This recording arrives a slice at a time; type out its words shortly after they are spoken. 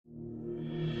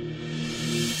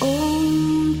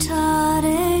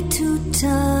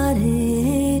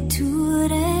Tare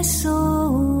Ture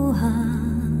Soha.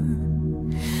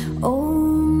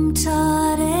 Om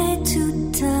Tare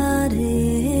Ture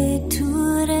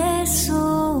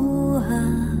Soha.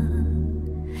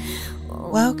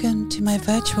 Welcome to my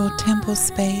virtual temple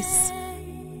space,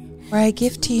 where I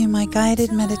give to you my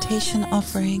guided meditation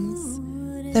offerings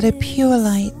that are pure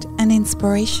light and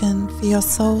inspiration for your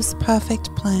soul's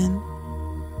perfect plan.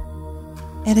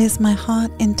 It is my heart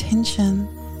intention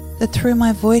that through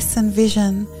my voice and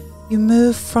vision, you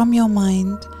move from your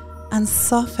mind and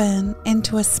soften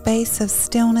into a space of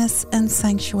stillness and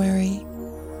sanctuary,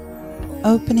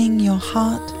 opening your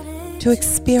heart to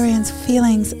experience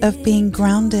feelings of being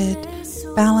grounded,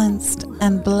 balanced,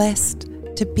 and blessed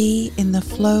to be in the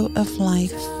flow of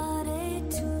life.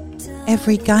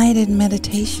 Every guided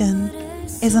meditation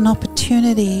is an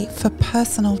opportunity for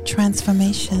personal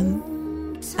transformation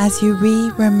as you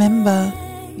remember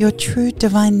your true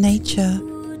divine nature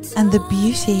and the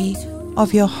beauty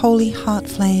of your holy heart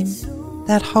flame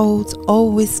that holds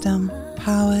all wisdom,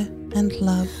 power, and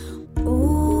love.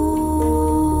 Om,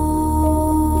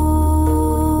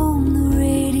 the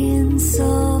radiance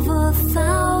of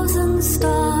 1,000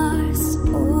 stars.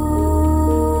 Om,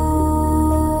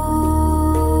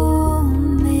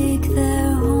 make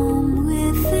their home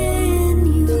within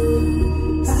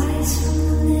you. Rise from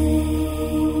the lake.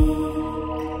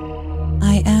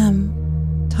 I am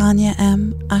Tanya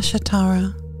M.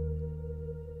 Ashatara.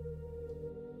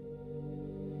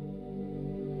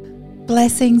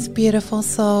 Blessings, beautiful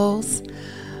souls.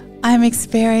 I'm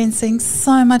experiencing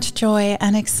so much joy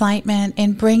and excitement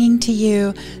in bringing to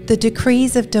you the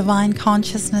Decrees of Divine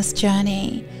Consciousness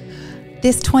journey.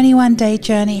 This 21-day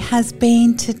journey has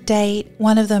been to date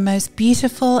one of the most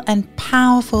beautiful and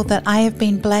powerful that I have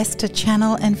been blessed to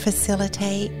channel and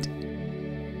facilitate.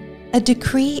 A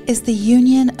decree is the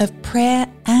union of prayer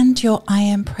and your I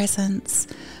Am presence,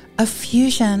 a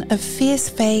fusion of fierce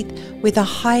faith with a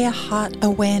higher heart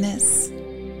awareness.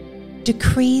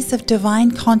 Decrees of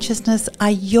divine consciousness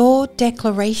are your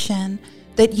declaration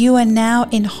that you are now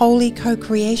in holy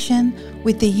co-creation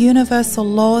with the universal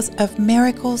laws of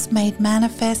miracles made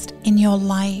manifest in your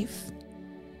life.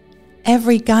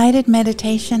 Every guided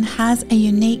meditation has a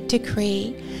unique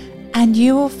decree, and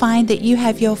you will find that you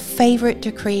have your favorite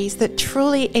decrees that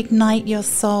truly ignite your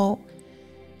soul.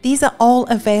 These are all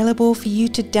available for you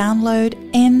to download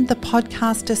in the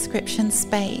podcast description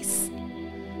space.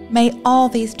 May all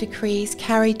these decrees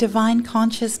carry divine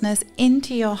consciousness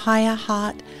into your higher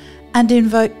heart and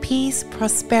invoke peace,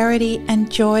 prosperity, and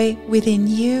joy within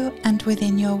you and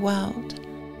within your world.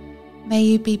 May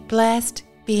you be blessed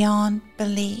beyond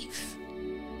belief.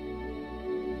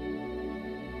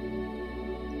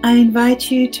 I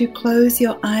invite you to close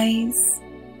your eyes.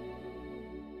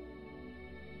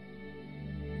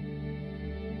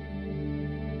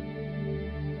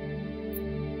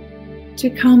 To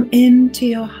come into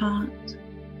your heart.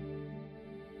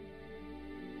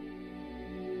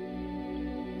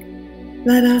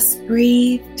 Let us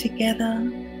breathe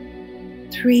together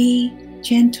 3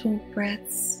 gentle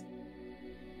breaths.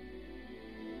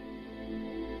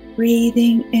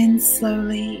 Breathing in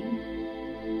slowly.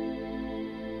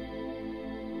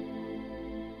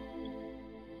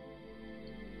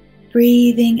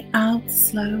 Breathing out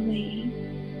slowly.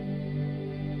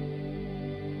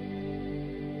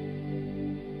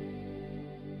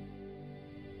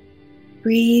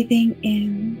 Breathing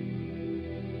in.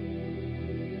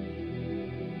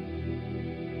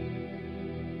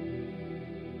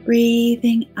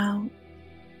 Breathing out.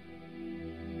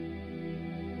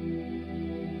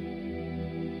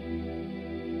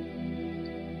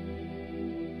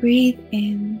 Breathe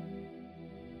in.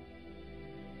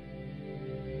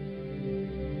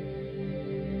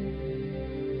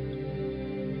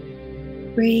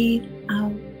 Breathe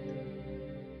out.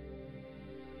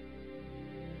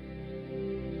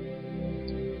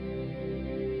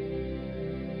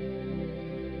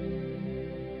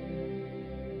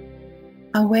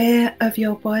 Aware of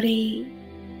your body,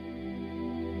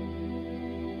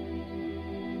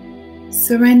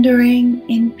 surrendering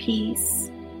in peace.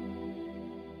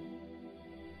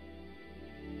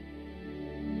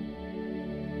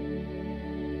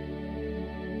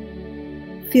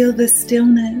 Feel the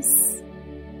stillness,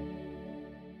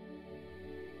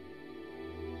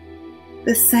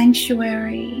 the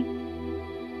sanctuary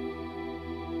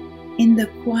in the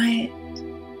quiet.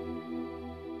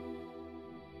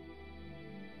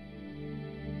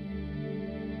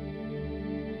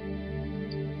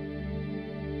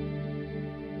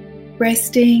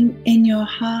 Resting in your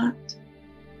heart,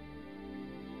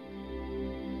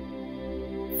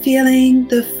 feeling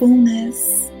the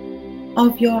fullness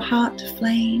of your heart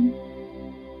flame.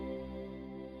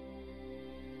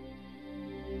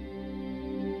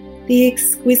 The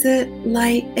exquisite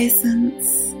light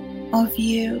essence of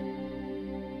you.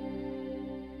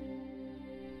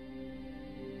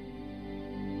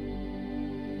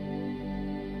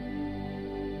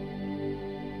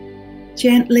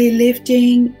 Gently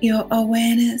lifting your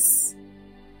awareness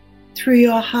through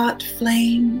your heart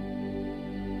flame,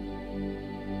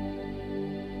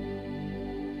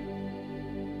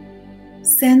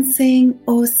 sensing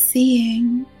or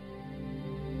seeing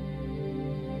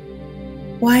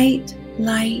white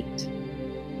light,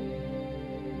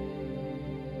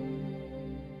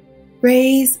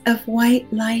 rays of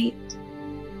white light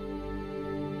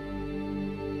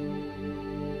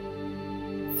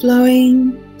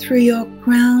flowing through your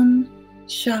crown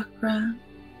chakra,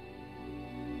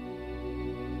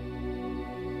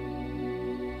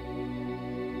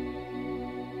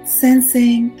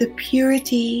 sensing the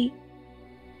purity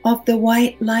of the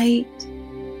white light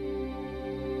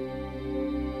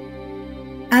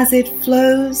as it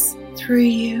flows through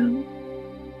you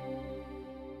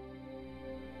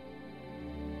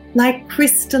like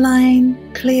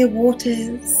crystalline clear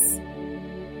waters,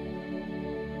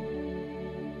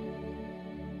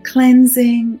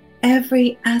 cleansing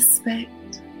every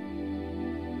aspect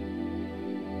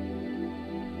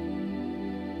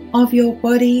of your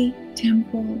body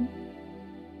temple.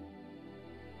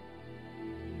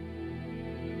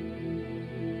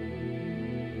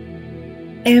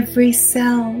 Every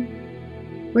cell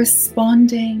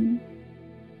responding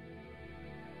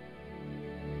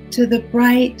to the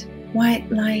bright white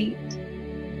light.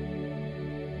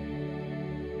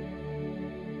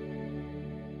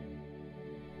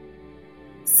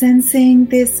 Sensing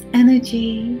this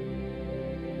energy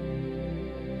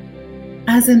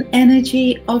as an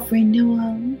energy of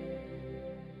renewal,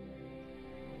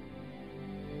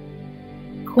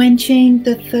 quenching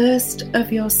the thirst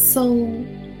of your soul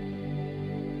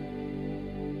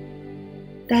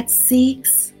that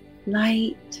seeks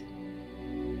light,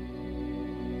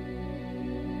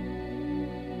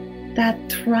 that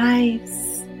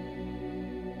thrives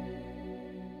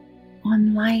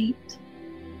on light,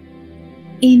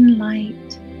 in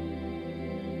light.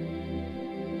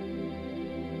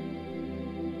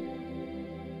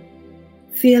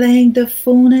 Feeling the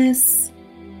fullness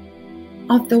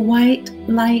of the white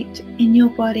light in your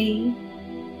body.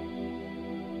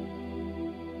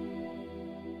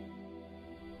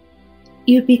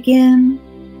 You begin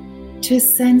to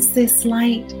sense this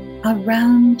light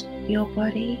around your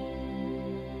body.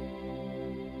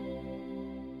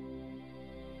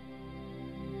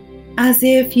 As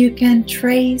if you can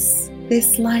trace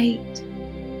this light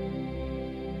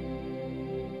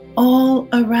all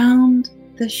around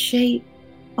the shape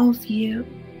of you.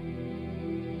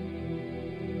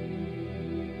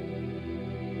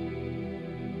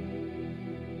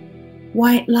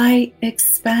 White light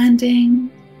expanding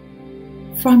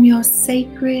from your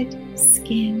sacred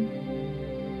skin.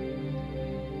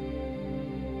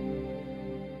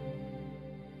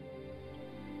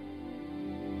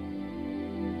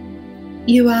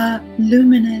 You are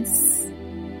luminous.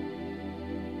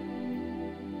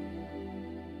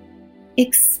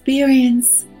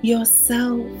 Experience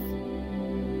yourself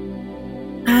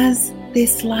as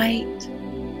this light.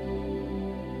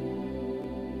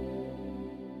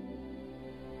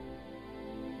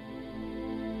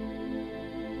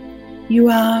 You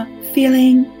are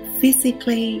feeling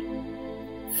physically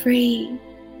free.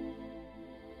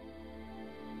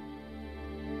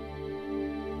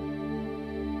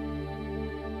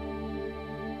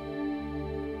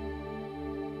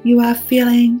 You are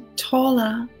feeling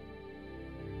taller,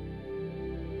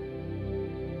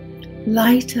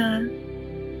 lighter,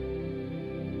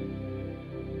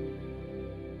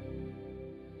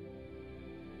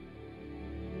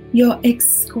 your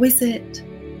exquisite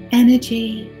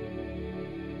energy,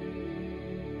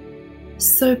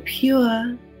 so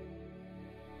pure,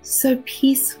 so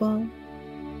peaceful,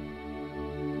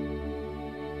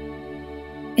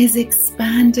 is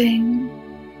expanding.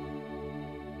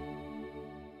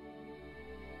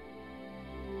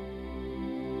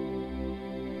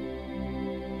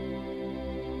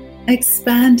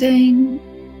 Expanding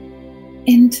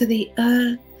into the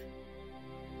earth,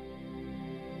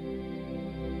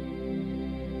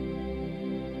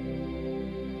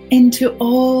 into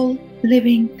all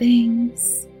living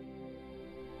things,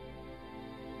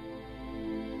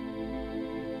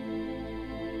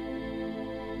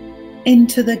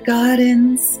 into the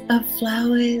gardens of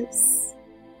flowers,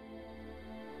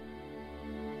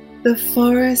 the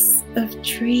forests of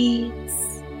trees,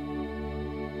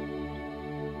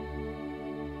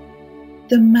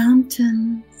 the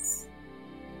mountains,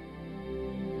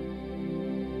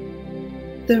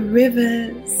 the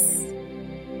rivers,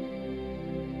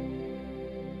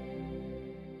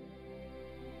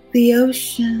 the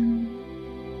ocean,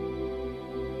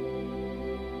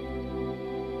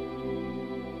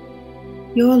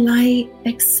 your light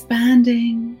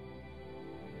expanding,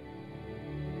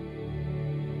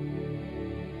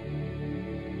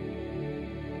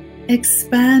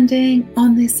 expanding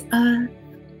on this earth,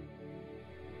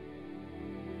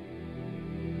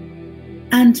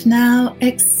 and now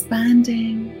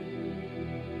expanding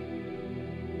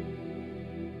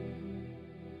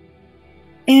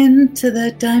into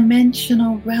the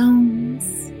dimensional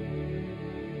realms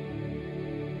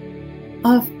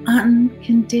of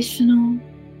unconditional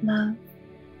love.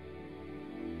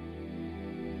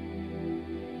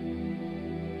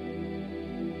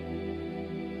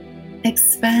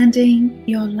 Expanding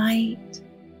your light,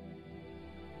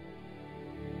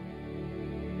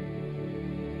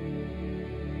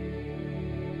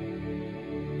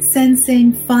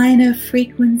 sensing finer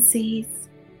frequencies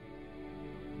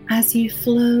as you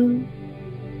flow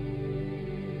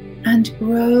and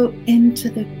grow into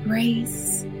the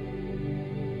grace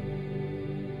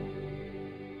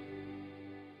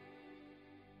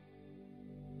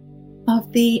of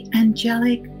the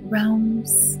angelic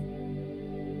realms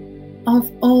of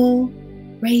all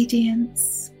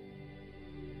radiance.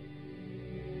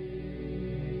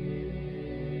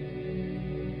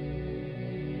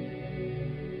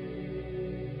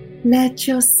 Let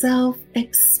yourself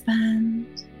expand.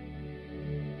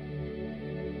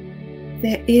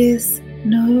 There is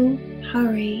no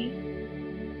hurry.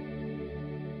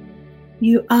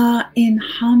 You are in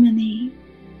harmony.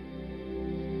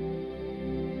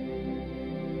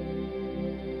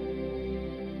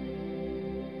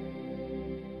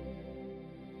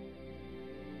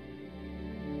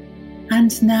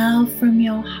 And now from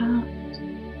your heart,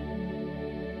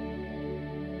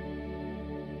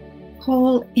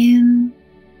 call in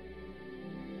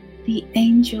the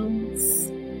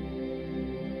angels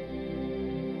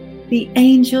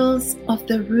of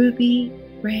the ruby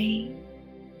ray.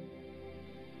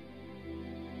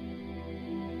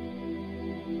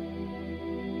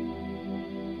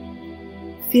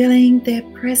 Feeling their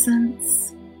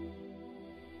presence,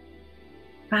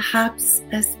 perhaps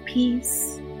as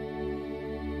peace,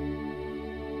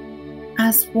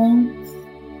 as warmth,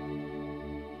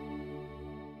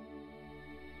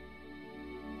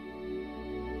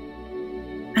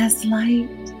 as light.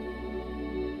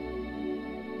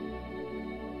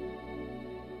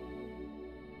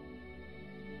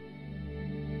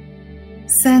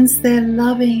 Sense their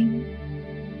loving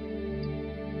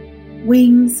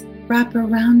wings wrap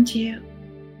around you.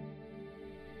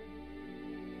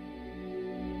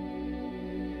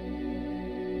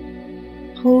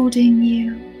 Holding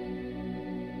you.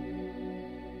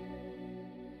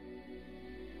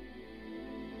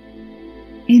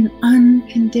 In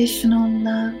unconditional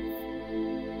love.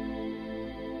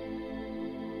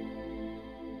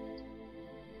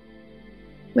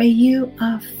 Where you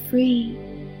are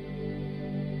free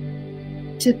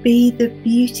to be the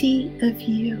beauty of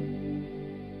you.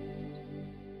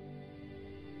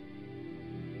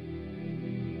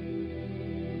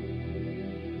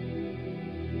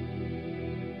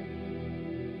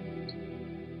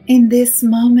 In this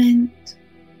moment,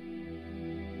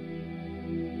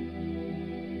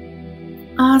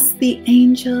 ask the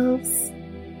angels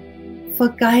for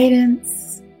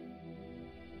guidance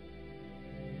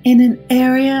in an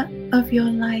area of your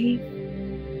life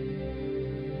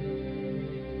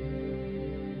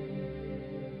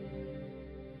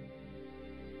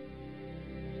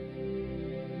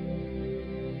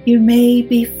you may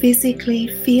be physically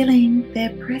feeling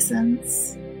their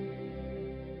presence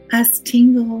as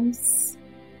tingles,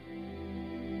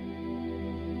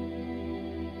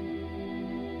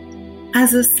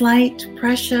 as a slight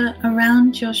pressure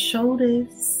around your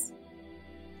shoulders,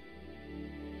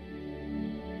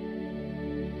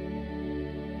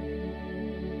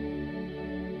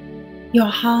 your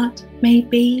heart may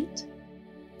beat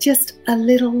just a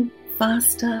little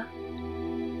faster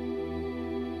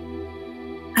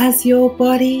as your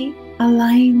body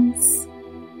aligns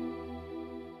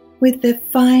with the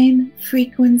fine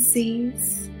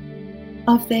frequencies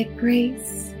of their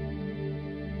grace.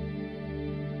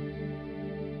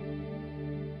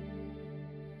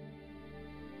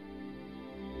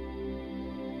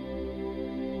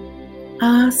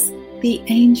 Ask the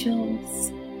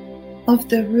angels of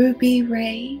the ruby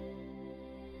ray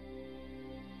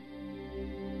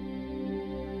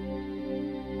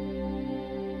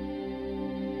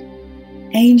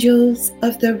angels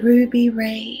of the ruby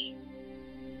ray,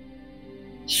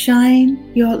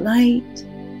 Shine your light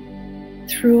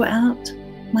throughout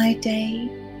my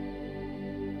day.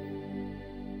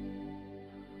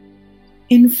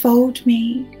 Enfold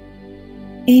me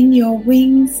in your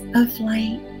wings of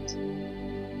light.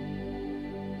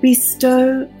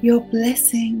 Bestow your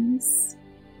blessings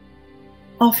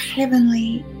of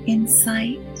heavenly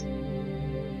insight,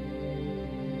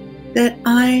 that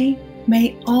I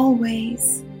may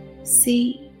always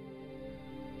see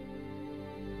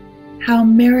how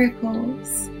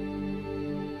miracles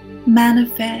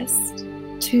manifest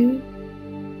to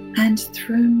and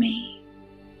through me.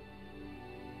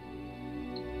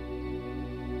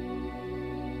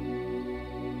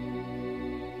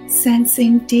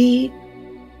 Sensing deep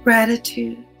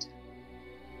gratitude,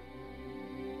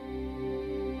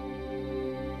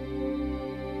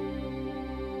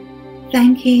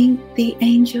 thanking the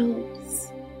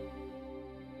angels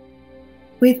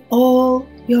with all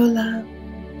your love.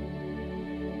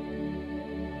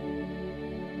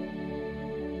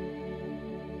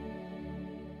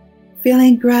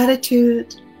 Feeling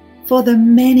gratitude for the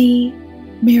many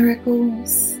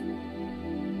miracles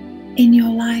in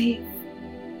your life,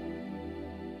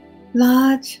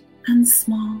 large and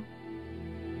small.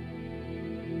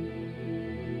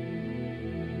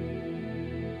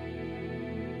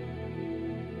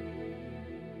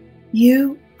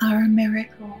 You are a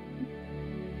miracle,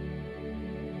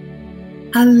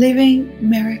 a living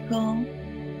miracle.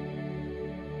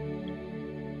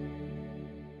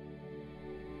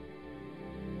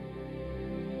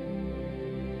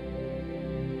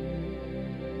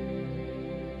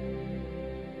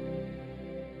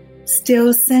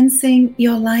 Still sensing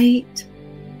your light,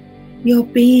 your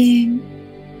being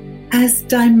as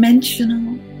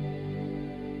dimensional.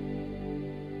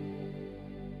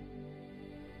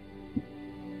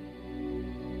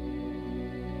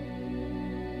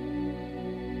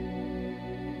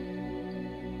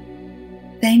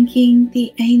 Thanking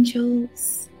the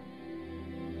angels.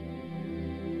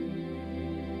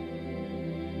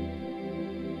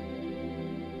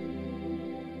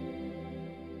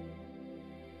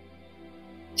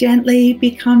 Gently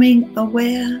becoming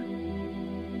aware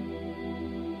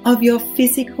of your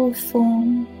physical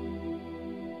form.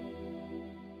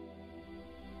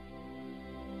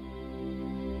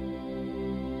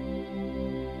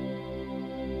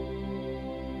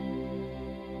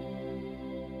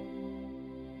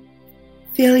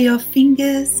 Feel your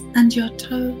fingers and your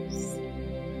toes.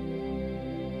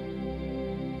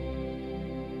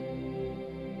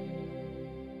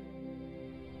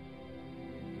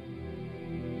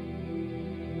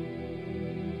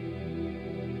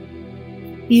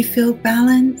 You feel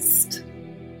balanced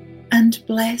and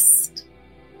blessed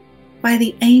by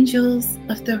the angels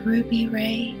of the ruby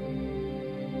ray.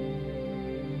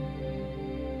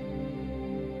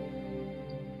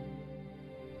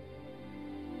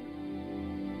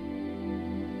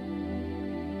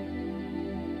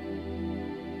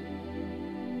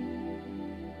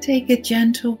 Take a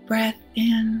gentle breath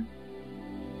in.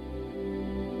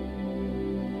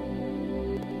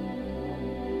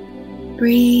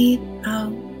 Breathe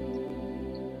out.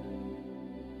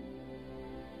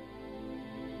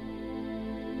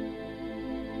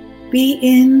 Be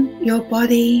in your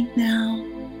body now.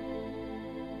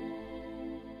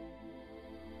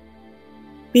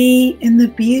 Be in the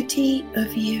beauty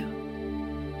of you.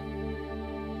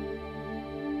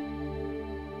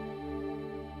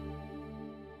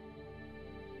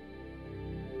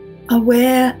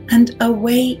 Aware and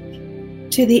awake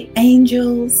to the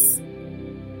angels'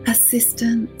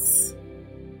 assistance.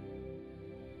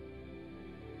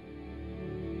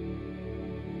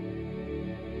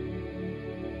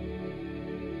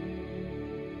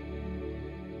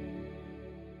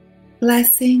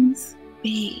 Blessings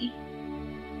be.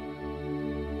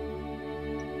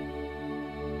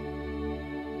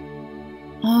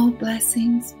 All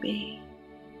blessings be.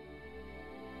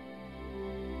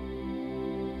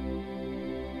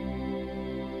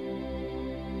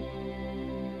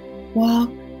 Walk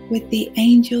with the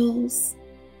angels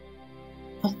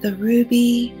of the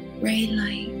ruby ray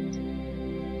light.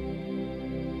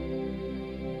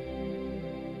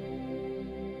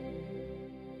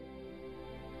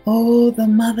 Oh, the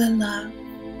mother love,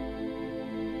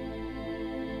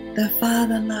 the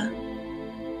father love,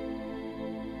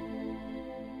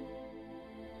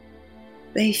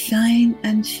 they shine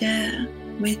and share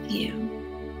with you.